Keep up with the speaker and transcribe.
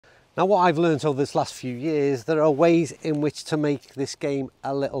Now what I've learned over this last few years, there are ways in which to make this game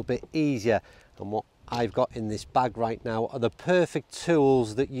a little bit easier, and what I've got in this bag right now are the perfect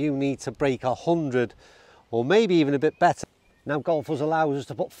tools that you need to break 100 or maybe even a bit better. Now golfers allows us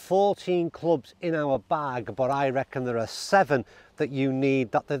to put 14 clubs in our bag, but I reckon there are 7 that you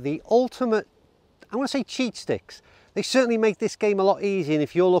need, that they're the ultimate, I want to say cheat sticks. They certainly make this game a lot easier, and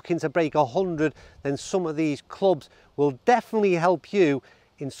if you're looking to break 100, then some of these clubs will definitely help you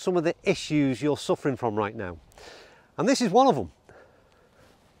in some of the issues you're suffering from right now. And this is one of them.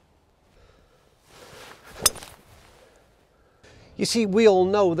 You see, we all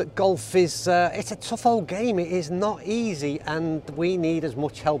know that golf is, it's a tough old game. It is not easy, and we need as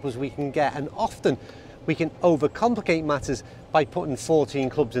much help as we can get. And often we can overcomplicate matters by putting 14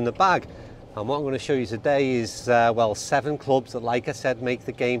 clubs in the bag. And what I'm going to show you today is, well, 7 clubs that, like I said, make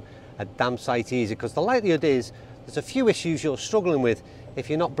the game a damn sight easier, because the likelihood is there's a few issues you're struggling with if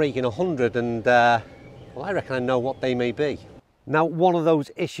you're not breaking 100, and well, I reckon I know what they may be. Now, one of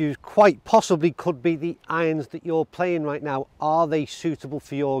those issues quite possibly could be the irons that you're playing right now. Are they suitable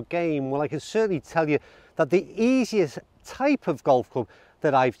for your game? Well, I can certainly tell you that the easiest type of golf club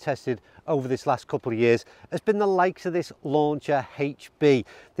that I've tested over this last couple of years has been the likes of this Launcher HB.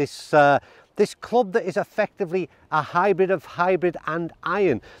 This club that is effectively a hybrid of hybrid and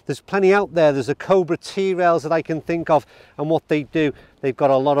iron. There's plenty out there. There's the Cobra T-rails that I can think of, and what they do, they've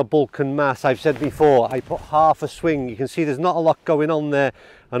got a lot of bulk and mass. I've said before, I put half a swing. You can see there's not a lot going on there,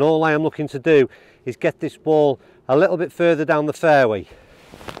 and all I am looking to do is get this ball a little bit further down the fairway.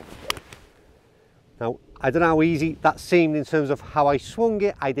 Now, I don't know how easy that seemed in terms of how I swung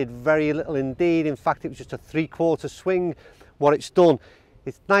it. I did very little indeed. In fact, it was just a 3/4 swing. What it's done,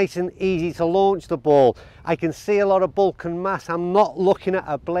 it's nice and easy to launch the ball. I can see a lot of bulk and mass. I'm not looking at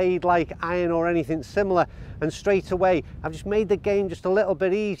a blade like iron or anything similar, and straight away I've just made the game just a little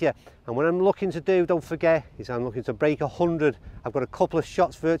bit easier. And what I'm looking to do, don't forget, is I'm looking to break 100. I've got a couple of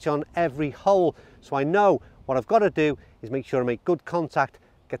shots virtually on every hole, so I know what I've got to do is make sure I make good contact,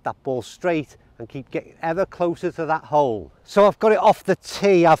 get that ball straight, and keep getting ever closer to that hole. So I've got it off the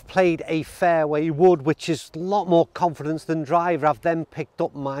tee. I've played a fairway wood, which is a lot more confidence than driver. I've then picked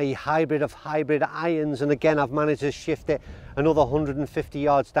up my hybrid of hybrid irons, and again I've managed to shift it another 150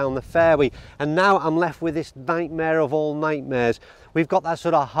 yards down the fairway, and now I'm left with this nightmare of all nightmares. We've got that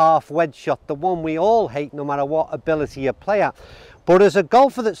sort of half wedge shot, the one we all hate no matter what ability you play at. But as a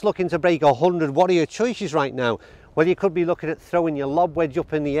golfer that's looking to break 100, what are your choices right now? Well, you could be looking at throwing your lob wedge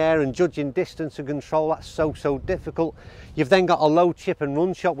up in the air and judging distance and control. That's so difficult. You've then got a low chip and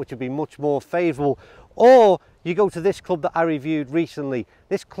run shot, which would be much more favourable. Or you go to this club that I reviewed recently.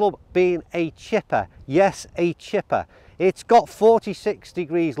 This club being a chipper. Yes, a chipper. It's got 46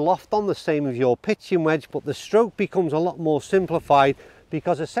 degrees loft on, the same as your pitching wedge, but the stroke becomes a lot more simplified,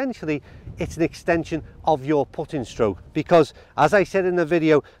 because essentially it's an extension of your putting stroke. Because as I said in the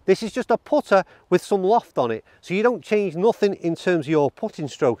video, this is just a putter with some loft on it, so you don't change nothing in terms of your putting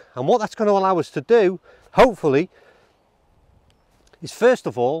stroke. And what that's going to allow us to do, hopefully, is first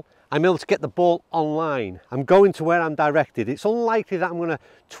of all, I'm able to get the ball online. I'm going to where I'm directed. It's unlikely that I'm going to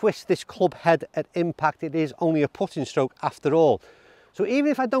twist this club head at impact. It is only a putting stroke after all. So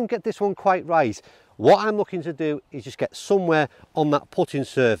even if I don't get this one quite right, what I'm looking to do is just get somewhere on that putting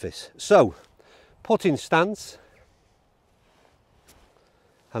surface. So, putting stance,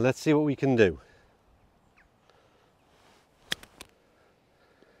 and let's see what we can do.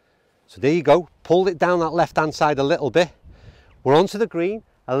 So there you go, pulled it down that left hand side a little bit. We're onto the green,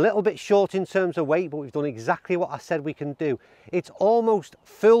 a little bit short in terms of weight, but we've done exactly what I said we can do. It's almost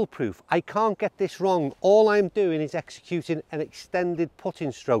foolproof. I can't get this wrong. All I'm doing is executing an extended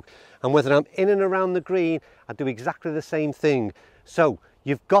putting stroke, and whether I'm in and around the green, I do exactly the same thing. So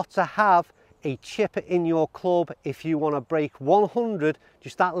you've got to have a chipper in your club if you want to break 100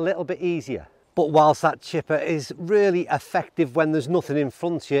 just that little bit easier. But whilst that chipper is really effective when there's nothing in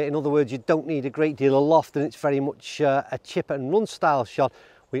front of you, in other words, you don't need a great deal of loft and it's very much a chip and run style shot,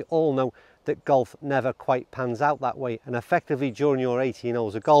 we all know that golf never quite pans out that way. And effectively during your 18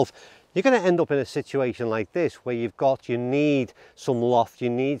 holes of golf, you're going to end up in a situation like this where you need some loft, you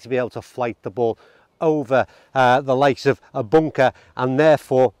need to be able to flight the ball over the likes of a bunker, and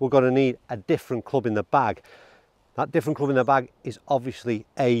therefore we're going to need a different club in the bag. That different club in the bag is obviously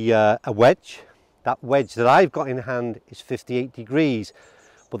a wedge. That wedge that I've got in hand is 58 degrees.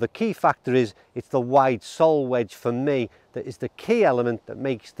 But the key factor is it's the wide sole wedge for me that is the key element that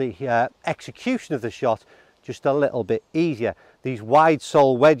makes the execution of the shot just a little bit easier. These wide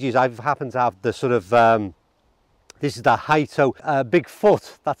sole wedges, I've happened to have the sort of, this is the Haito Big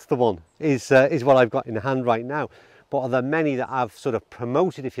Foot, that's the one, is what I've got in hand right now. but are there many that I've sort of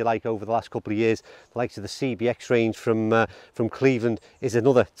promoted, if you like, over the last couple of years. The likes of the CBX range from Cleveland is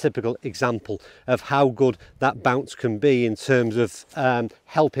another typical example of how good that bounce can be in terms of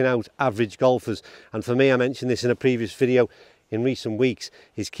helping out average golfers. And for me, I mentioned this in a previous video, in recent weeks,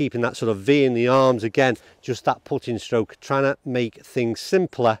 is keeping that sort of V in the arms again, just that putting stroke, trying to make things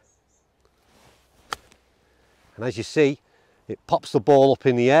simpler. And as you see, it pops the ball up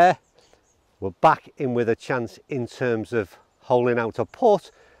in the air. We're back in with a chance in terms of holing out a putt,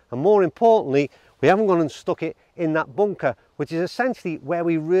 and more importantly, we haven't gone and stuck it in that bunker, which is essentially where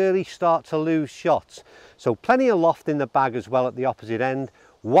we really start to lose shots. So plenty of loft in the bag as well at the opposite end,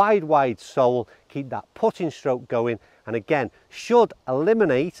 wide sole, keep that putting stroke going, and again should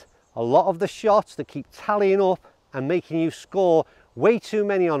eliminate a lot of the shots that keep tallying up and making you score way too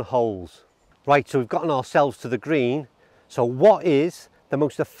many on holes. Right, so we've gotten ourselves to the green. So what is the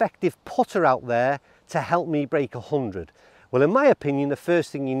most effective putter out there to help me break 100? Well, in my opinion, the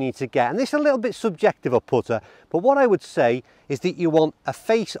first thing you need to get, and this is a little bit subjective, a putter, but what I would say is that you want a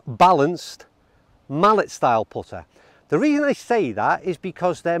face balanced mallet style putter. The reason I say that is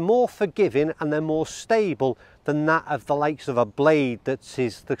because they're more forgiving and they're more stable than that of the likes of a blade that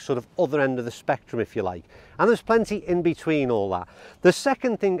is the sort of other end of the spectrum, if you like. And there's plenty in between all that. The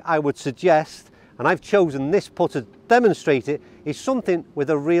second thing I would suggest, and I've chosen this putter to demonstrate it, is something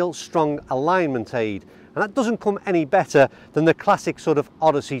with a real strong alignment aid. And that doesn't come any better than the classic sort of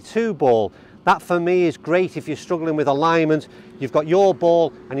Odyssey 2 ball. That for me is great if you're struggling with alignment. You've got your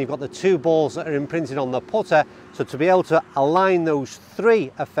ball and you've got the two balls that are imprinted on the putter. So to be able to align those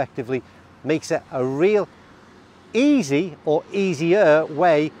three effectively makes it a real easy or easier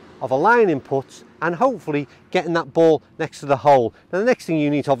way of aligning putts and hopefully getting that ball next to the hole. Now the next thing you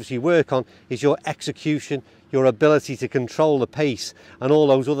need to obviously work on is your execution, your ability to control the pace and all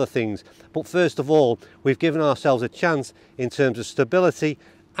those other things. But first of all, we've given ourselves a chance in terms of stability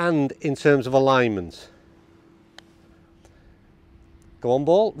and in terms of alignment. Go on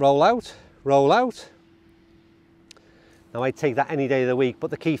ball, roll out, roll out. Now I'd take that any day of the week, but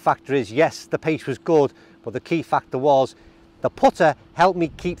the key factor is, yes, the pace was good, but the key factor was the putter helped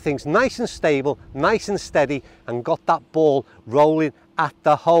me keep things nice and stable, nice and steady, and got that ball rolling at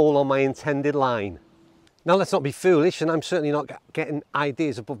the hole on my intended line. Now let's not be foolish, and I'm certainly not getting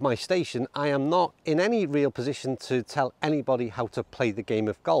ideas above my station. I am not in any real position to tell anybody how to play the game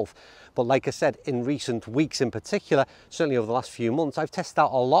of golf. But like I said, in recent weeks in particular, certainly over the last few months, I've tested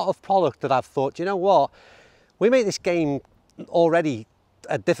out a lot of product that I've thought, you know what, we make this game already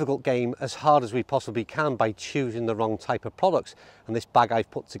a difficult game as hard as we possibly can by choosing the wrong type of products. And this bag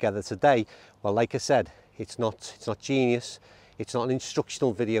I've put together today, well, like I said, it's not genius. It's not an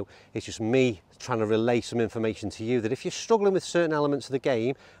instructional video. It's just me trying to relay some information to you that if you're struggling with certain elements of the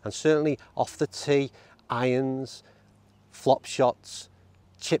game, and certainly off the tee, irons, flop shots,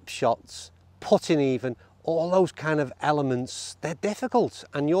 chip shots, putting even, all those kind of elements, they're difficult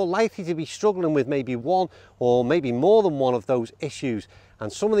and you're likely to be struggling with maybe one or maybe more than one of those issues.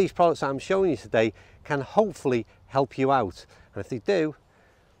 And some of these products that I'm showing you today can hopefully help you out. And if they do,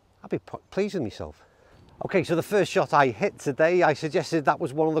 I'll be pleased with myself. Okay, so the first shot I hit today, I suggested that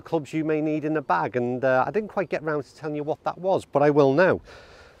was one of the clubs you may need in the bag, and I didn't quite get round to telling you what that was, but I will now.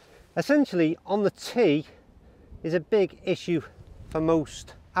 Essentially, on the tee is a big issue for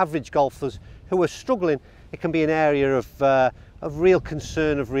most average golfers who are struggling. It can be an area of real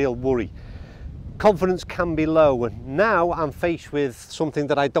concern, of real worry. Confidence can be low, and now I'm faced with something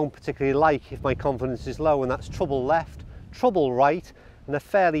that I don't particularly like if my confidence is low, and that's trouble left, trouble right, and a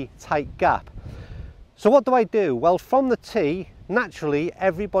fairly tight gap. So what do? Well, from the tee, naturally,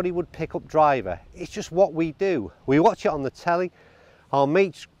 everybody would pick up driver. It's just what we do. We watch it on the telly. Our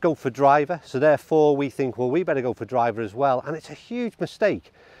mates go for driver, so therefore we think, well, we better go for driver as well. And it's a huge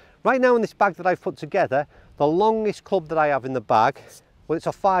mistake. Right now in this bag that I've put together, the longest club that I have in the bag, well, it's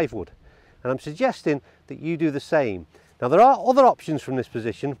a 5-wood. And I'm suggesting that you do the same. Now, there are other options from this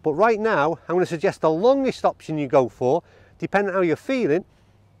position, but right now, I'm going to suggest the longest option you go for, depending on how you're feeling,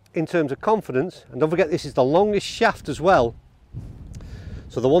 in terms of confidence. And don't forget, this is the longest shaft as well,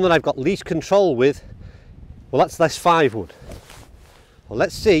 so the one that I've got least control with, well, that's this 5-wood. Well,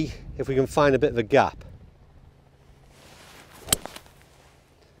 let's see if we can find a bit of a gap.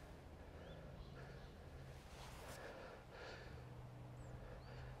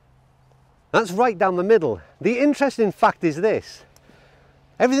 That's right down the middle. The interesting fact is this: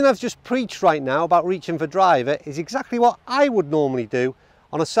 everything I've just preached right now about reaching for driver is exactly what I would normally do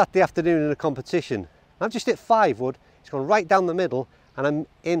on a Saturday afternoon in a competition. I've just hit 5-wood, it's gone right down the middle, and I'm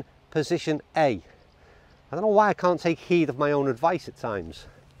in position A. I don't know why I can't take heed of my own advice at times.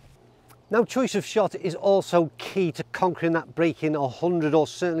 Now, choice of shot is also key to conquering that breaking 100 or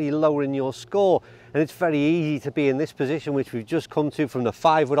certainly lowering your score. And it's very easy to be in this position, which we've just come to from the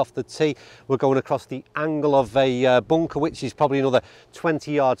 5-wood off the tee. We're going across the angle of a bunker, which is probably another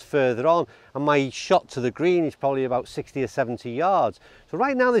 20 yards further on. And my shot to the green is probably about 60 or 70 yards. So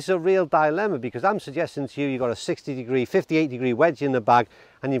right now, this is a real dilemma because I'm suggesting to you, you've got a 60-degree, 58-degree wedge in the bag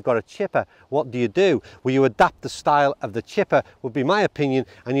and you've got a chipper. What do? Well, you adapt the style of the chipper, would be my opinion,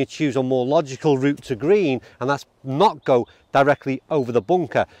 and you choose a more logical route to green, and that's not go directly over the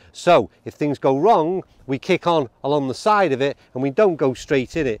bunker. So if things go wrong, we kick on along the side of it and we don't go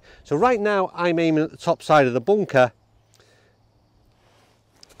straight in it. So right now I'm aiming at the top side of the bunker.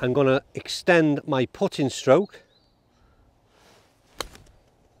 I'm going to extend my putting stroke.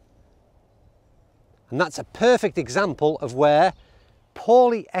 And that's a perfect example of where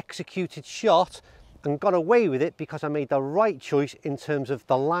poorly executed shot and got away with it because I made the right choice in terms of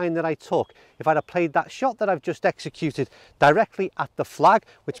the line that I took. If I'd have played that shot that I've just executed directly at the flag,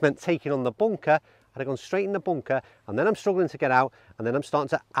 which meant taking on the bunker, I'd have gone straight in the bunker, and then I'm struggling to get out, and then I'm starting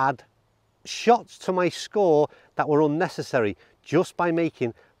to add shots to my score that were unnecessary just by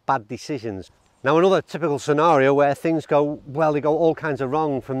making bad decisions. Now, another typical scenario where things go, well, they go all kinds of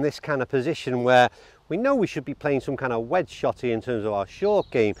wrong from this kind of position where we know we should be playing some kind of wedge shot here in terms of our short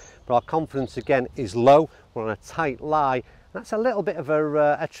game, but our confidence again is low. We're on a tight lie. That's a little bit of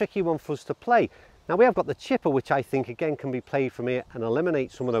a tricky one for us to play. Now, we have got the chipper, which I think again can be played from here and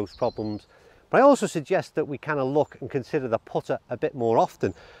eliminate some of those problems. But I also suggest that we kind of look and consider the putter a bit more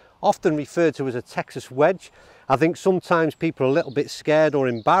often referred to as a Texas wedge. I think sometimes people are a little bit scared or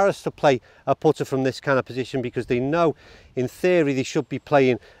embarrassed to play a putter from this kind of position because they know in theory they should be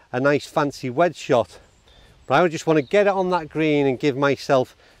playing a nice fancy wedge shot. But I just want to get it on that green and give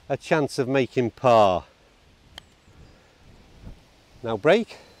myself a chance of making par. Now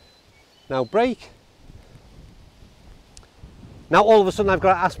break, now break. Now all of a sudden I've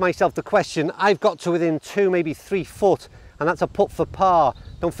got to ask myself the question, I've got to within 2, maybe 3 foot, and that's a putt for par.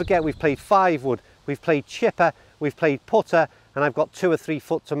 Don't forget, we've played 5-wood, we've played chipper, we've played putter, and I've got 2 or 3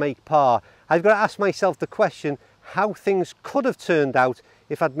 foot to make par. I've got to ask myself the question, how things could have turned out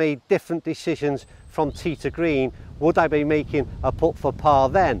if I'd made different decisions from tee to green. Would I be making a putt for par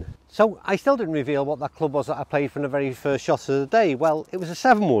then? So I still didn't reveal what that club was that I played from the very first shot of the day. Well, it was a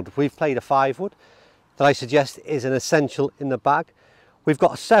 7-wood. We've played a 5-wood that I suggest is an essential in the bag. We've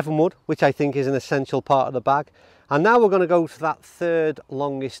got a 7-wood, which I think is an essential part of the bag. And now we're going to go to that third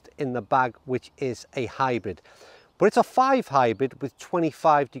longest in the bag, which is a hybrid. But it's a 5 hybrid with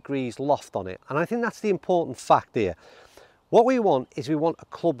 25 degrees loft on it. And I think that's the important fact here. What we want is we want a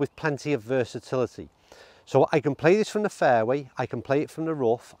club with plenty of versatility. So I can play this from the fairway, I can play it from the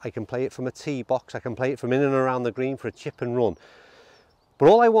rough, I can play it from a tee box, I can play it from in and around the green for a chip and run. But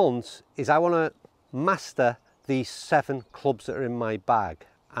all I want is I want to master these 7 clubs that are in my bag,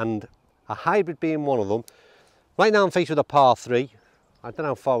 and a hybrid being one of them. Right now I'm faced with a par 3. I don't know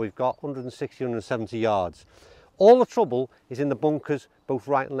how far we've got, 160, 170 yards. All the trouble is in the bunkers, both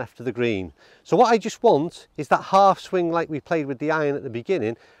right and left of the green. So what I just want is that half swing like we played with the iron at the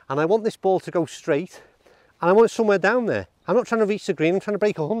beginning, and I want this ball to go straight, and I want it somewhere down there. I'm not trying to reach the green, I'm trying to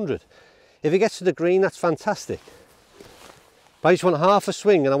break 100. If it gets to the green, that's fantastic. But I just want half a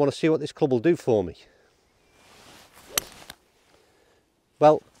swing, and I want to see what this club will do for me.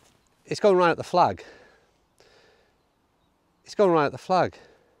 Well, it's going right at the flag. It's going right at the flag.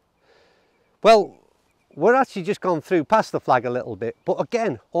 Well, we're actually just gone through past the flag a little bit, but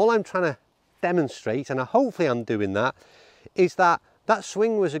again, all I'm trying to demonstrate, and hopefully I'm doing that, is that that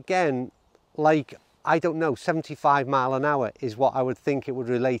swing was again like, I don't know, 75 mile an hour is what I would think it would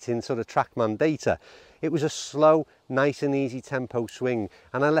relate in sort of TrackMan data. It was a slow, nice and easy tempo swing,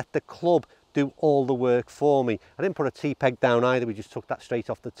 and I let the club do all the work for me. I didn't put a tee peg down either, we just took that straight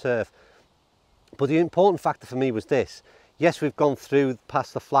off the turf. But the important factor for me was this. Yes, we've gone through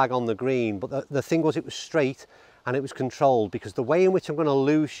past the flag on the green, but the thing was it was straight and it was controlled, because the way in which I'm going to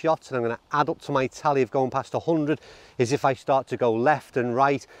lose shots and I'm going to add up to my tally of going past 100 is if I start to go left and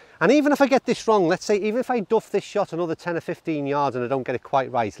right. And even if I get this wrong, let's say even if I duff this shot another 10 or 15 yards and I don't get it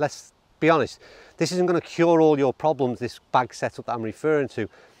quite right, let's be honest, this isn't going to cure all your problems, this bag setup that I'm referring to.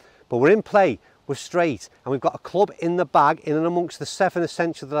 But we're in play, we're straight, and we've got a club in the bag in and amongst the 7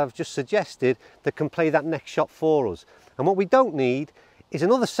 essentials that I've just suggested that can play that next shot for us. And what we don't need is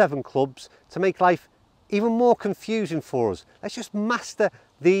another 7 clubs to make life even more confusing for us. Let's just master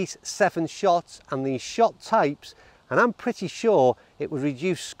these 7 shots and these shot types, and I'm pretty sure it would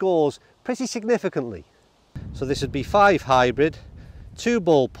reduce scores pretty significantly. So this would be 5 hybrid, 2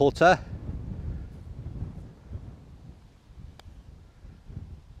 ball putter,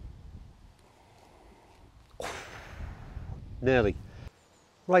 nearly.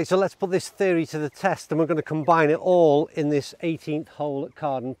 Right, so let's put this theory to the test, and we're going to combine it all in this 18th hole at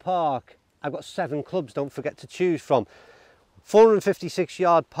Carden Park. I've got 7 clubs, don't forget, to choose from. 456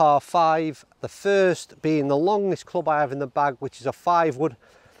 yard par 5, the first being the longest club I have in the bag, which is a 5-wood.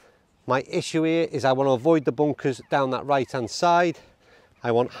 My issue here is I want to avoid the bunkers down that right hand side.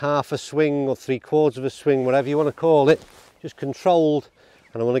 I want half a swing or 3/4 of a swing, whatever you want to call it, just controlled,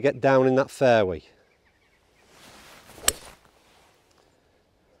 and I want to get down in that fairway.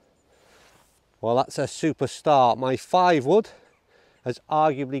 Well, that's a super start. My 5-wood has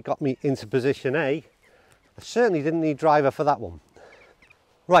arguably got me into position A. I certainly didn't need driver for that one.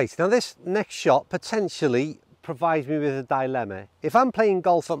 Right, now this next shot potentially provides me with a dilemma. If I'm playing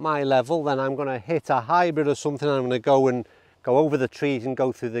golf at my level, then I'm going to hit a hybrid or something, and I'm going to go over the trees and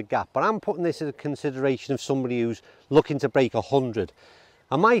go through the gap. But I'm putting this in consideration of somebody who's looking to break 100.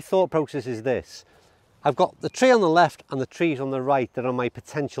 And my thought process is this. I've got the tree on the left and the trees on the right that are my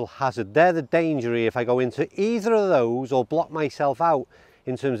potential hazard. They're the danger here. If I go into either of those or block myself out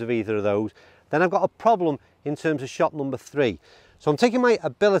in terms of either of those, then I've got a problem in terms of shot number 3. So I'm taking my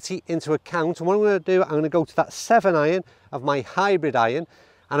ability into account, and what I'm going to do, I'm going to go to that 7 iron of my hybrid iron,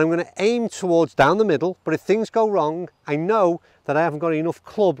 and I'm going to aim towards down the middle. But if things go wrong, I know that I haven't got enough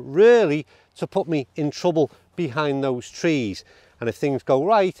club really to put me in trouble behind those trees. And if things go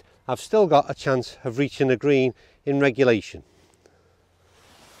right, I've still got a chance of reaching the green in regulation.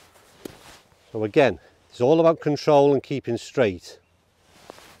 So again, it's all about control and keeping straight.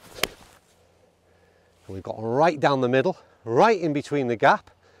 And we've got right down the middle, right in between the gap.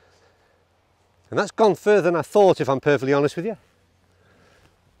 And that's gone further than I thought, if I'm perfectly honest with you.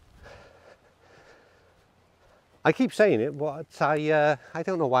 I keep saying it, but I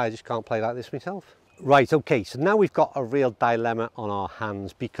don't know why I just can't play like this myself. Right, okay, so now we've got a real dilemma on our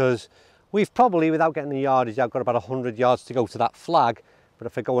hands, because we've probably, without getting the yardage, I've got about 100 yards to go to that flag. But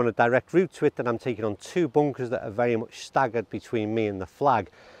if I go on a direct route to it, then I'm taking on 2 bunkers that are very much staggered between me and the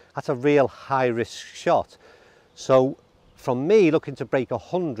flag. That's a real high risk shot. So from me looking to break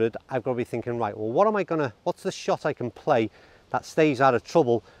 100, I've got to be thinking, right, well, what's the shot I can play that stays out of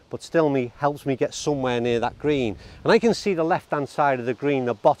trouble, but still helps me get somewhere near that green? And I can see the left-hand side of the green,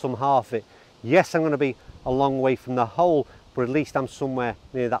 the bottom half of it. Yes, I'm going to be a long way from the hole, but at least I'm somewhere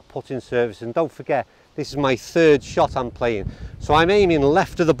near that putting surface. And don't forget, this is my 3rd shot I'm playing. So I'm aiming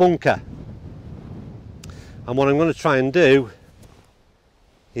left of the bunker. And what I'm going to try and do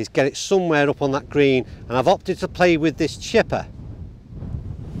is get it somewhere up on that green. And I've opted to play with this chipper.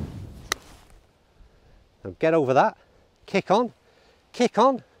 Now get over that, kick on, kick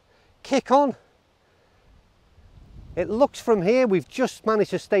on, kick on. It looks from here, we've just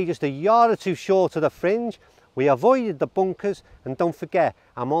managed to stay just a yard or 2 short of the fringe. We avoided the bunkers, and don't forget,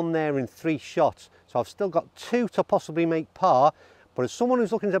 I'm on there in 3 shots. So I've still got 2 to possibly make par. But as someone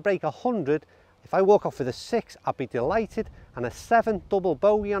who's looking to break 100, if I walk off with a 6, I'd be delighted. And a 7 double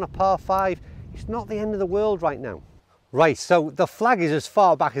bogey on a par 5, it's not the end of the world right now. Right, so the flag is as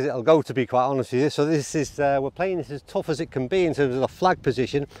far back as it'll go, to be quite honest with you. So this is, we're playing this as tough as it can be in terms of the flag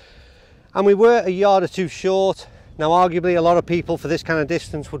position. And we were a yard or 2 short. Now, arguably, a lot of people for this kind of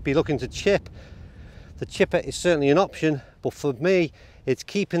distance would be looking to chip. The chipper is certainly an option, but for me, it's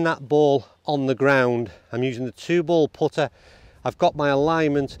keeping that ball on the ground. I'm using the 2-ball putter. I've got my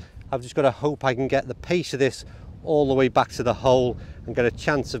alignment. I've just got to hope I can get the pace of this all the way back to the hole and get a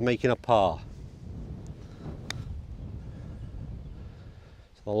chance of making a par.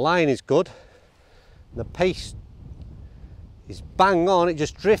 So the line is good. The pace is bang on. It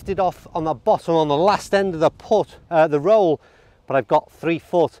just drifted off on the bottom on the last end of the roll, but I've got 3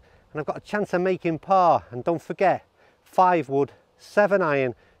 foot and I've got a chance of making par. And don't forget, 5-wood, 7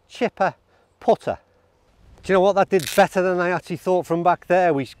 iron, chipper, putter. Do you know what, that did better than I actually thought from back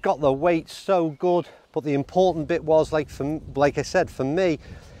there. We got the weight so good, but the important bit was, like I said, for me,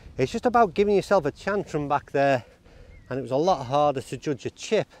 it's just about giving yourself a chance from back there. And it was a lot harder to judge a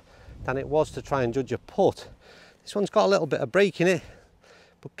chip than it was to try and judge a putt. This one's got a little bit of break in it,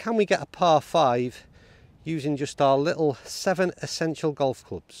 but can we get a par 5 using just our little 7 essential golf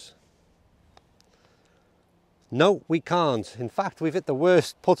clubs? No, we can't. In fact, we've hit the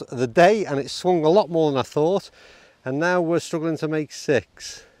worst putt of the day, and it swung a lot more than I thought. And now we're struggling to make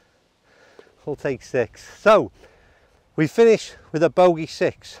 6. We'll take 6. So we finish with a bogey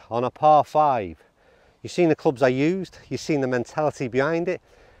 6 on a par 5. You've seen the clubs I used. You've seen the mentality behind it.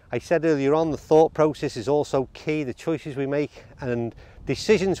 I said earlier on, the thought process is also key. The choices we make and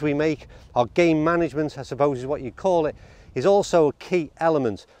decisions we make, our game management, I suppose is what you call it, is also a key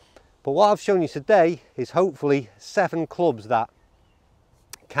element. But what I've shown you today is hopefully 7 clubs that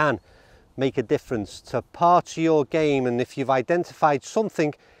can make a difference to parts of your game. And if you've identified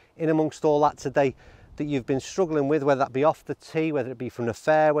something in amongst all that today that you've been struggling with, whether that be off the tee, whether it be from the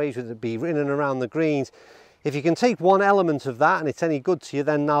fairways, whether it be in and around the greens, if you can take one element of that and it's any good to you,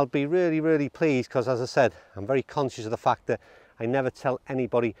 then I'll be really pleased, because as I said, I'm very conscious of the fact that I never tell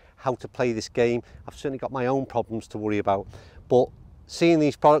anybody how to play this game. I've certainly got my own problems to worry about, but seeing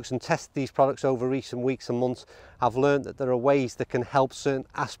these products and test these products over recent weeks and months, I've learned that there are ways that can help certain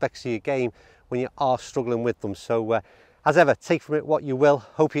aspects of your game when you are struggling with them. So as ever, take from it what you will.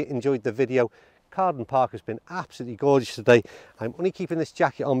 Hope you enjoyed the video. Carden Park has been absolutely gorgeous today. I'm only keeping this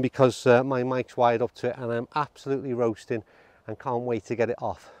jacket on because my mic's wired up to it and I'm absolutely roasting and can't wait to get it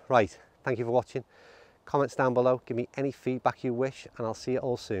off. Right, thank you for watching. Comments down below, give me any feedback you wish, and I'll see you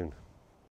all soon.